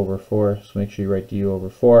du over 4, so make sure you write du over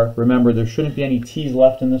 4. Remember, there shouldn't be any t's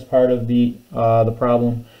left in this part of the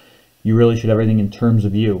problem. You really should have everything in terms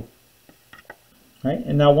of u. Right?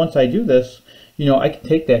 And now once I do this, you know, I can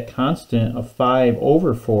take that constant of 5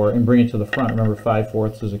 over 4 and bring it to the front. Remember,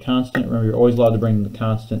 5/4 is a constant. Remember, you're always allowed to bring the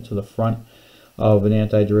constant to the front of an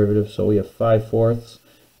antiderivative. So we have 5/4,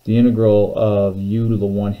 the integral of u to the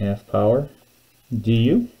 1/2 power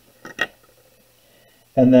du.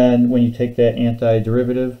 And then when you take that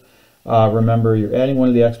antiderivative, remember, you're adding one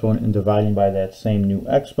to the exponent and dividing by that same new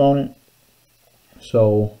exponent.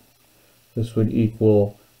 So this would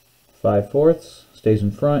equal 5/4, stays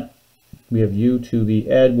in front. We have u to the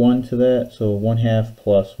add 1 to that, so 1/2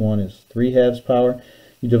 plus 1 is 3/2 power.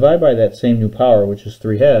 You divide by that same new power, which is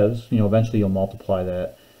 3/2. You know, eventually you'll multiply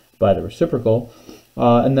that by the reciprocal.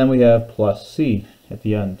 And then we have plus c at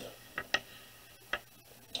the end.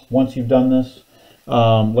 Once you've done this,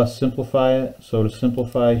 let's simplify it. So to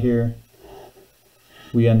simplify here,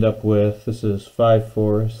 we end up with, this is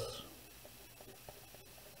 5/4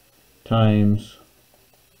 times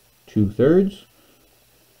 2/3.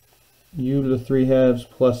 U to the 3/2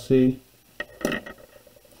 plus c.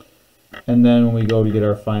 And then when we go to get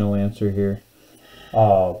our final answer here,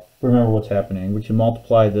 remember what's happening. We can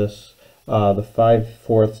multiply this the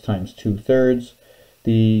 5/4 times 2/3.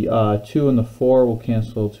 The 2 and the 4 will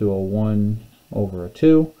cancel to a 1 over a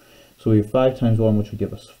 2. So we have 5 times 1, which would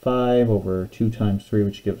give us 5, over 2 times 3,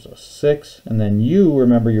 which gives us 6. And then u,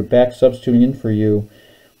 remember, you're back substituting in for u.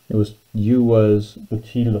 It was u was the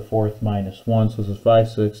t to the 4th minus 1. So this is 5,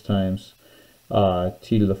 6 times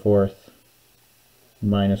t to the 4th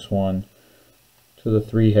minus 1 to the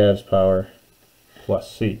 3/2 power plus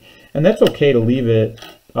c. And that's okay to leave it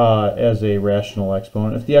as a rational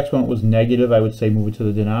exponent. If the exponent was negative, I would say move it to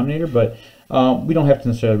the denominator, but we don't have to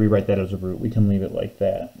necessarily rewrite that as a root. We can leave it like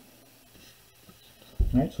that.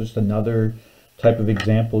 All right, so just another type of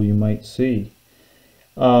example you might see.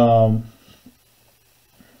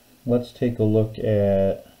 Let's take a look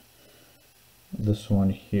at this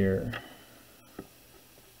one here.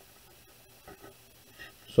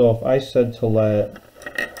 So if I said to let,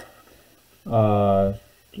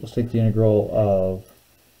 let's take the integral of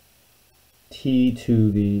t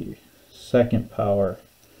to the 2nd power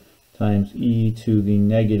times e to the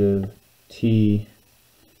negative t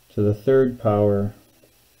to the 3rd power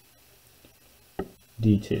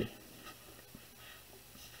dt.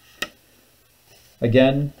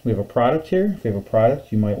 Again, we have a product here. If we have a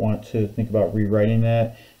product, you might want to think about rewriting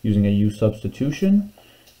that using a u substitution.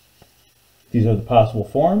 These are the possible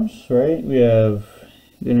forms, right? We have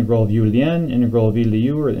the integral of u to the n, integral of e to the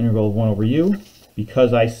u, or the integral of 1 over u.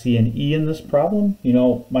 Because I see an e in this problem, you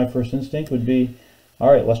know, my first instinct would be,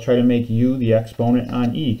 all right, let's try to make u the exponent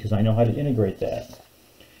on e, because I know how to integrate that.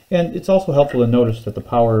 And it's also helpful to notice that the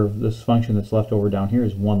power of this function that's left over down here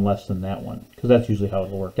is 1 less than that one, because that's usually how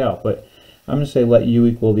it'll work out. But I'm going to say let u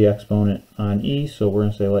equal the exponent on e, so we're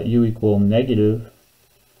going to say let u equal negative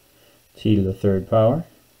t to the 3rd power.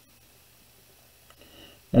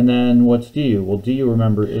 And then what's du? Well, du,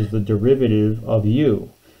 remember, is the derivative of u.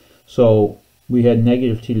 So we had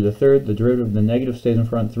negative t to the 3rd. The derivative of the negative stays in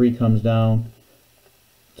front. 3 comes down.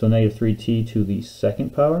 So negative 3t to the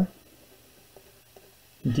 2nd power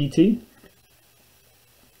dt.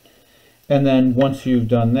 And then once you've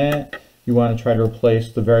done that, you want to try to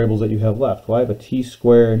replace the variables that you have left. Well, I have a t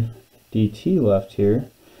squared dt left here.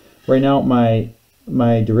 Right now, my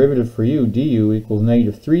derivative for u, du, equals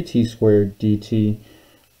negative 3t squared dt.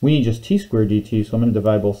 We need just t squared dt, so I'm going to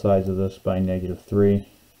divide both sides of this by negative 3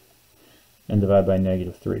 and divide by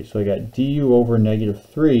negative 3. So I got du over negative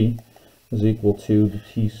 3 is equal to the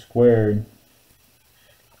t squared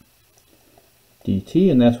dt,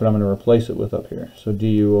 and that's what I'm going to replace it with up here. So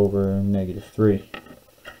du over negative 3.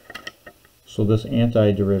 So this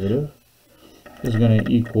antiderivative is going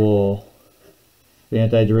to equal the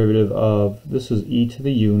antiderivative of, this is e to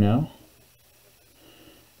the u now,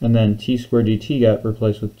 and then t squared dt got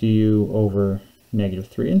replaced with du over negative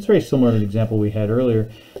 3. And it's very similar to the example we had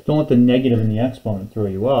earlier. Don't let the negative in the exponent throw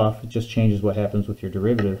you off. It just changes what happens with your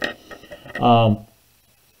derivative.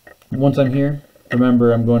 Once I'm here,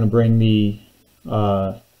 remember I'm going to bring the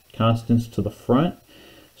constants to the front.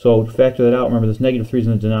 So to factor that out, remember this negative 3 is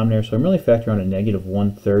in the denominator, so I'm really factoring on a negative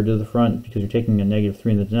 1/3 to the front, because you're taking a negative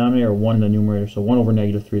 3 in the denominator or 1 in the numerator, so 1 over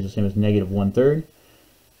negative 3 is the same as negative 1/3.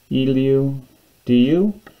 E to the u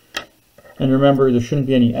du. And remember, there shouldn't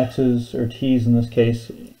be any x's or t's in this case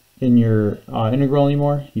in your integral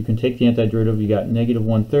anymore. You can take the antiderivative. You got negative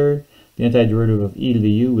 1/3. The antiderivative of e to the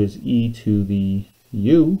u is e to the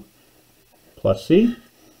u plus c.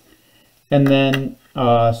 And then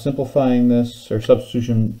simplifying this, or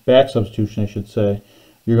back substitution I should say,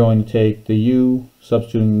 you're going to take the u,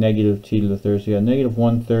 substituting negative t to the 3rd. So you got negative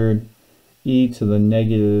 1/3 e to the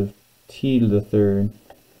negative t to the 3rd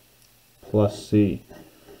plus c.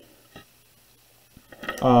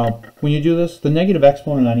 When you do this, the negative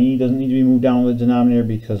exponent on e doesn't need to be moved down to the denominator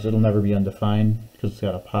because it'll never be undefined because it's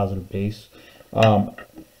got a positive base.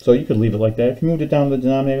 So you could leave it like that. If you moved it down to the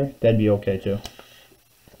denominator, that'd be okay too.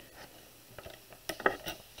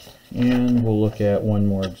 And we'll look at one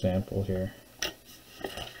more example here.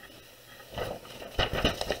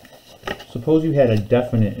 Suppose you had a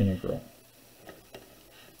definite integral.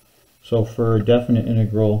 So for a definite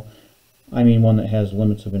integral, I mean one that has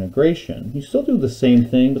limits of integration. You still do the same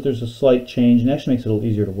thing, but there's a slight change, and it actually makes it a little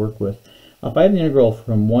easier to work with. If I have the integral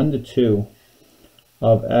from 1 to 2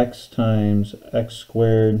 of x times x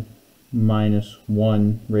squared minus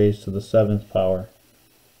 1 raised to the 7th power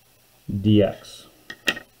dx.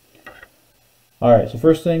 Alright, so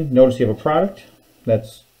first thing, notice you have a product.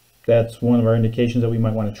 That's one of our indications that we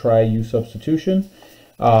might want to try u substitution.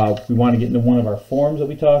 We want to get into one of our forms that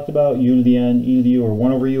we talked about, u to the n, e to the u, or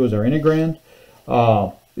 1 over u as our integrand.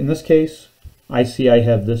 In this case, I see I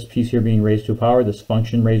have this piece here being raised to a power, this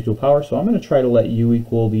function raised to a power, so I'm going to try to let u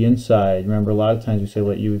equal the inside. Remember, a lot of times we say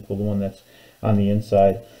let u equal the one that's on the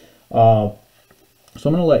inside. So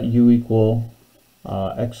I'm going to let u equal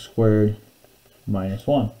x squared minus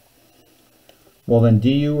 1. Well then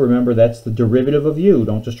du, remember that's the derivative of u.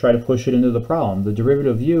 Don't just try to push it into the problem. The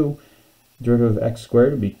derivative of u, derivative of x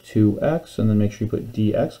squared would be 2x, and then make sure you put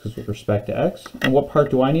dx because with respect to x. And what part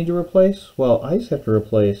do I need to replace? Well, I just have to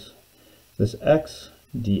replace this x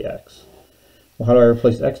dx. Well, how do I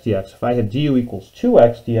replace x dx? If I have du equals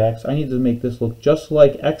 2x dx, I need to make this look just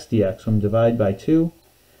like x dx. So I'm divide by 2,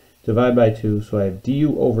 so I have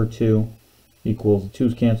du over 2 equals, the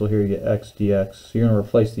 2's cancel here, you get x dx. So you're going to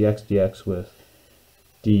replace the x dx with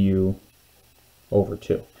du over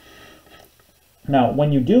 2. Now,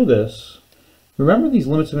 when you do this, remember these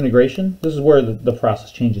limits of integration? This is where the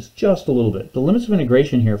process changes just a little bit. The limits of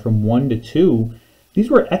integration here from 1 to 2,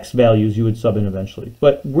 these were x values you would sub in eventually.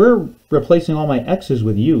 But we're replacing all my x's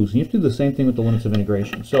with u's. And you have to do the same thing with the limits of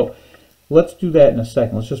integration. So let's do that in a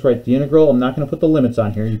second. Let's just write the integral. I'm not going to put the limits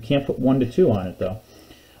on here. You can't put 1 to 2 on it, though.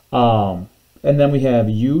 And then we have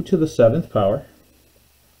u to the 7th power.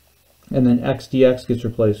 And then x dx gets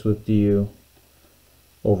replaced with du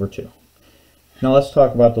over 2. Now let's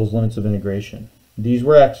talk about those limits of integration. These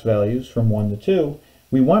were x values from 1 to 2.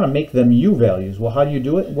 We want to make them u values. Well, how do you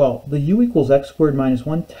do it? Well, the u equals x squared minus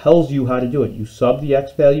 1 tells you how to do it. You sub the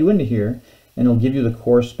x value into here, and it'll give you the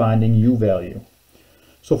corresponding u value.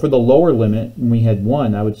 So for the lower limit, when we had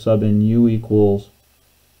 1, I would sub in u equals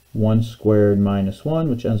 1 squared minus 1,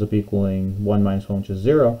 which ends up equaling 1 minus 1, which is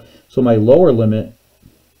 0. So my lower limit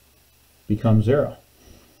becomes 0.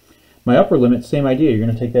 My upper limit, same idea. You're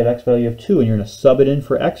going to take that x value of 2 and you're going to sub it in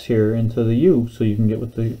for x here into the u so you can get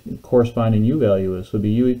what the corresponding u value is. So it'd be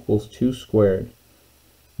u equals 2 squared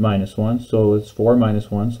minus 1. So it's 4 minus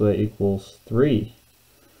 1, so that equals 3.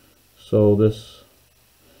 So this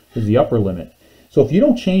is the upper limit. So if you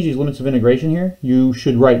don't change these limits of integration here, you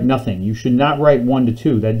should write nothing. You should not write 1 to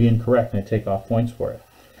 2. That'd be incorrect, and I'd take off points for it.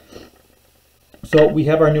 So we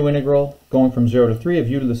have our new integral going from 0 to 3 of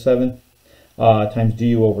u to the 7th times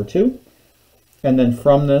du over 2. And then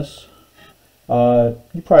from this,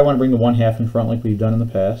 you probably want to bring the 1/2 in front like we've done in the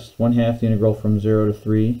past. 1/2 the integral from 0 to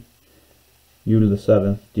 3 u to the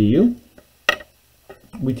 7th du.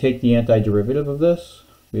 We take the antiderivative of this.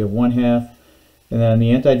 We have 1/2. And then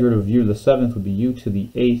the antiderivative of u to the 7th would be u to the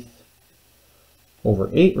 8th over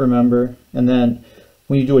 8, remember. And then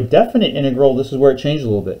when you do a definite integral, this is where it changes a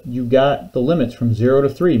little bit. You got the limits from 0 to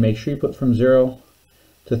 3. Make sure you put from 0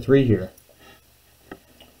 to 3 here,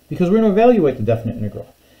 because we're going to evaluate the definite integral.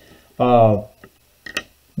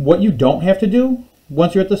 What you don't have to do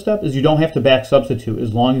once you're at this step is you don't have to back substitute.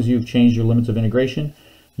 As long as you've changed your limits of integration,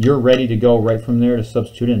 you're ready to go right from there to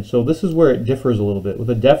substitute in. So this is where it differs a little bit. With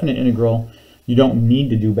a definite integral, you don't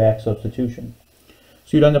need to do back substitution.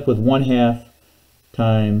 So you'd end up with 1/2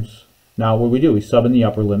 times, now what do? We sub in the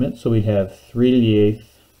upper limit, so we'd have 3 to the 8th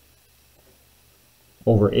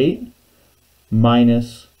over 8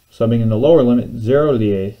 minus, subbing in the lower limit, 0 to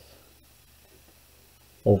the 8th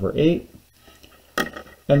over 8.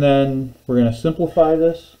 And then we're going to simplify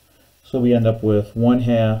this, so we end up with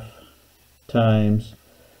 1/2 times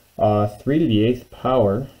 3 to the 8th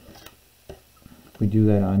power. We do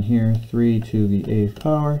that on here, 3 to the 8th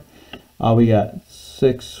power. We got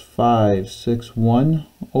 6,561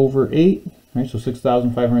 over 8, right? So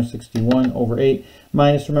 6,561 over 8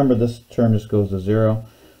 minus, remember this term just goes to 0.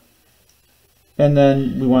 And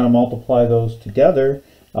then we want to multiply those together.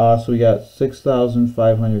 So we got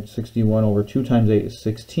 6,561 over 2 times 8 is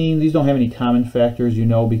 16. These don't have any common factors, you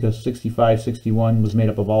know, because 6561 was made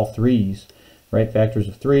up of all 3's, right? Factors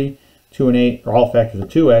of 3, 2, and 8, or all factors of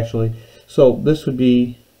 2 actually. So this would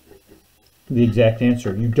be the exact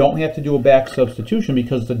answer. You don't have to do a back substitution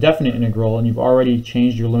because it's a definite integral and you've already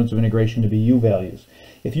changed your limits of integration to be u values.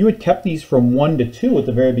 If you had kept these from 1 to 2 at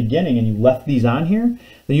the very beginning and you left these on here,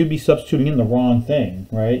 then you'd be substituting in the wrong thing,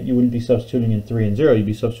 right? You wouldn't be substituting in 3 and 0, you'd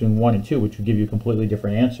be substituting 1 and 2, which would give you a completely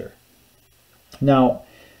different answer. Now,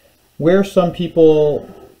 where some people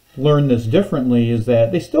learn this differently is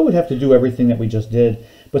that they still would have to do everything that we just did,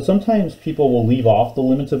 but sometimes people will leave off the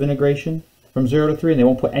limits of integration from 0 to 3 and they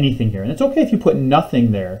won't put anything here. And it's okay if you put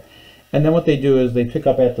nothing there. And then what they do is they pick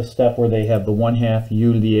up at the step where they have the 1/2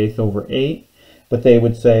 u to the 8th over 8, but they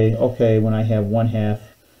would say, okay, when I have 1/2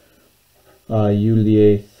 u to the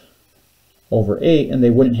 8th over 8, and they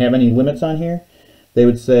wouldn't have any limits on here, they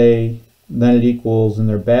would say, then it equals in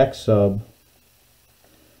their back sub,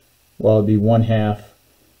 well, it'd be 1/2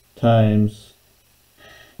 times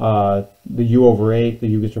the u over 8, the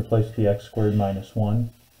u gets replaced with the x squared minus 1.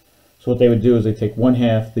 So what they would do is they take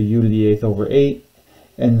 1/2 the u to the 8th over 8,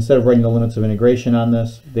 and instead of writing the limits of integration on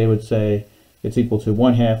this, they would say it's equal to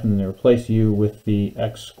 1/2, and then they replace u with the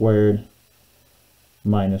x squared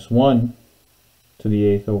minus 1 to the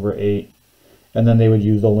 8th over 8, and then they would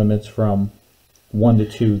use the limits from 1 to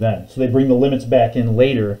 2 then. So they bring the limits back in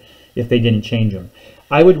later if they didn't change them.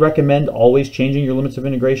 I would recommend always changing your limits of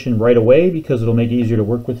integration right away because it'll make it easier to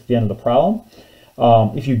work with at the end of the problem.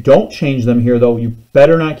 If you don't change them here, though, you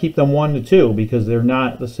better not keep them 1 to 2 because they're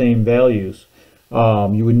not the same values.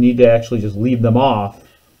 You would need to actually just leave them off,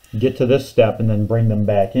 get to this step, and then bring them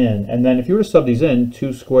back in. And then if you were to sub these in,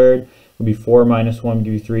 2 squared would be 4 minus 1 would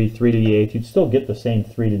give you 3, 3 to the 8th. You'd still get the same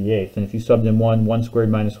 3 to the 8th. And if you subbed in 1, 1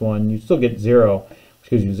 squared minus 1, you'd still get 0,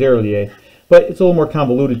 which gives you 0 to the 8th. But it's a little more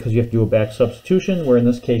convoluted because you have to do a back substitution, where in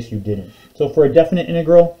this case you didn't. So for a definite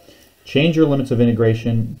integral, change your limits of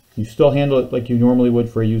integration. You still handle it like you normally would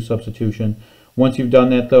for a u substitution. Once you've done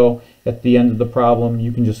that, though, at the end of the problem,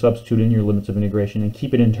 you can just substitute in your limits of integration and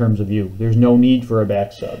keep it in terms of u. There's no need for a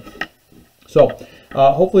back sub. So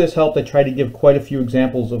hopefully this helped. I tried to give quite a few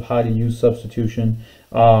examples of how to use substitution.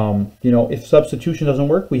 If substitution doesn't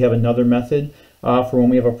work, we have another method for when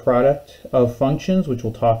we have a product of functions, which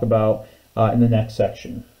we'll talk about in the next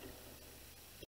section.